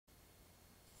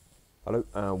Hello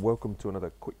and welcome to another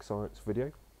quick science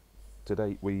video.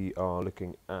 Today we are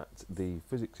looking at the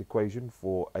physics equation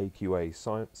for AQA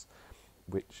science,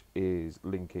 which is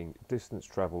linking distance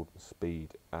travelled,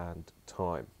 speed and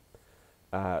time.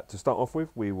 To start off with,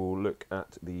 we will look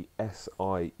at the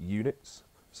SI units.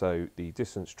 So the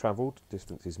distance travelled,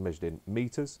 distance is measured in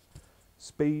metres,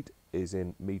 speed is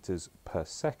in metres per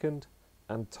second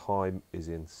and time is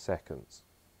in seconds.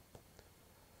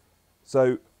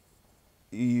 So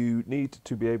you need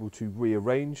to be able to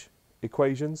rearrange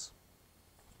equations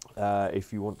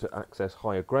if you want to access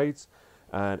higher grades,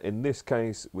 and in this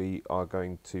case we are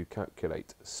going to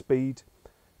calculate speed,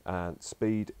 and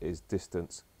speed is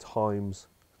distance times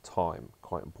time.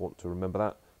 Quite important to remember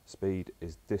that. Speed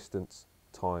is distance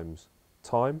times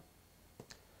time.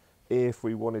 If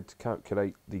we wanted to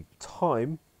calculate the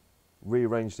time,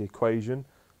 rearrange the equation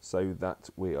so that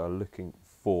we are looking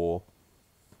for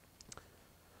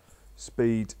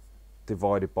speed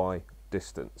divided by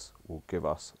distance will give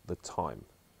us the time.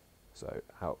 So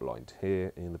outlined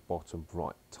here in the bottom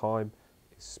right, time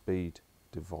is speed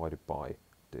divided by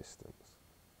distance.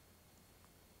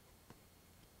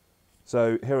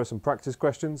 So here are some practice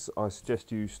questions. I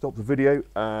suggest you stop the video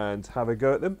and have a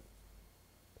go at them.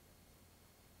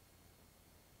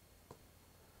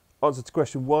 Answer to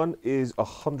question 1 is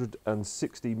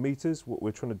 160 metres. What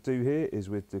we're trying to do here is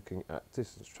we're looking at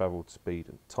distance travelled, speed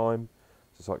and time.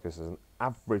 So it's like this is an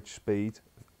average speed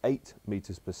of 8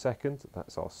 metres per second.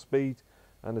 That's our speed.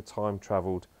 And the time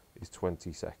travelled is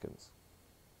 20 seconds.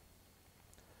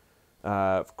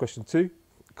 For question 2,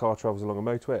 the car travels along a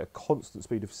motorway at a constant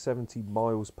speed of 70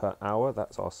 miles per hour.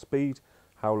 That's our speed.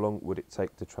 How long would it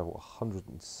take to travel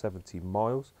 170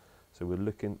 miles? So we're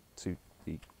looking to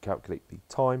calculate the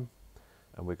time,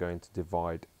 and we're going to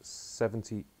divide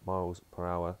 70 miles per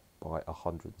hour by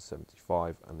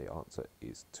 175, and the answer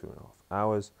is 2.5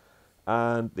 hours.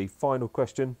 And the final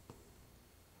question,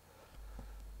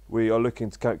 we are looking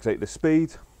to calculate the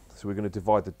speed, so we're going to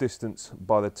divide the distance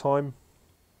by the time,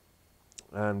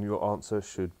 and your answer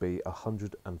should be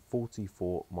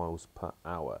 144 miles per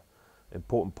hour.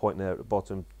 Important point there at the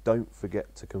bottom, don't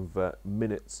forget to convert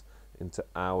minutes into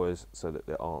hours so that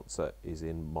the answer is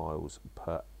in miles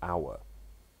per hour.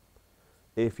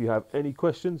 If you have any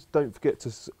questions, don't forget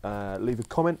to leave a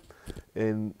comment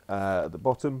in at the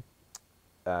bottom,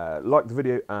 like the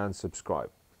video and subscribe.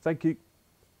 Thank you.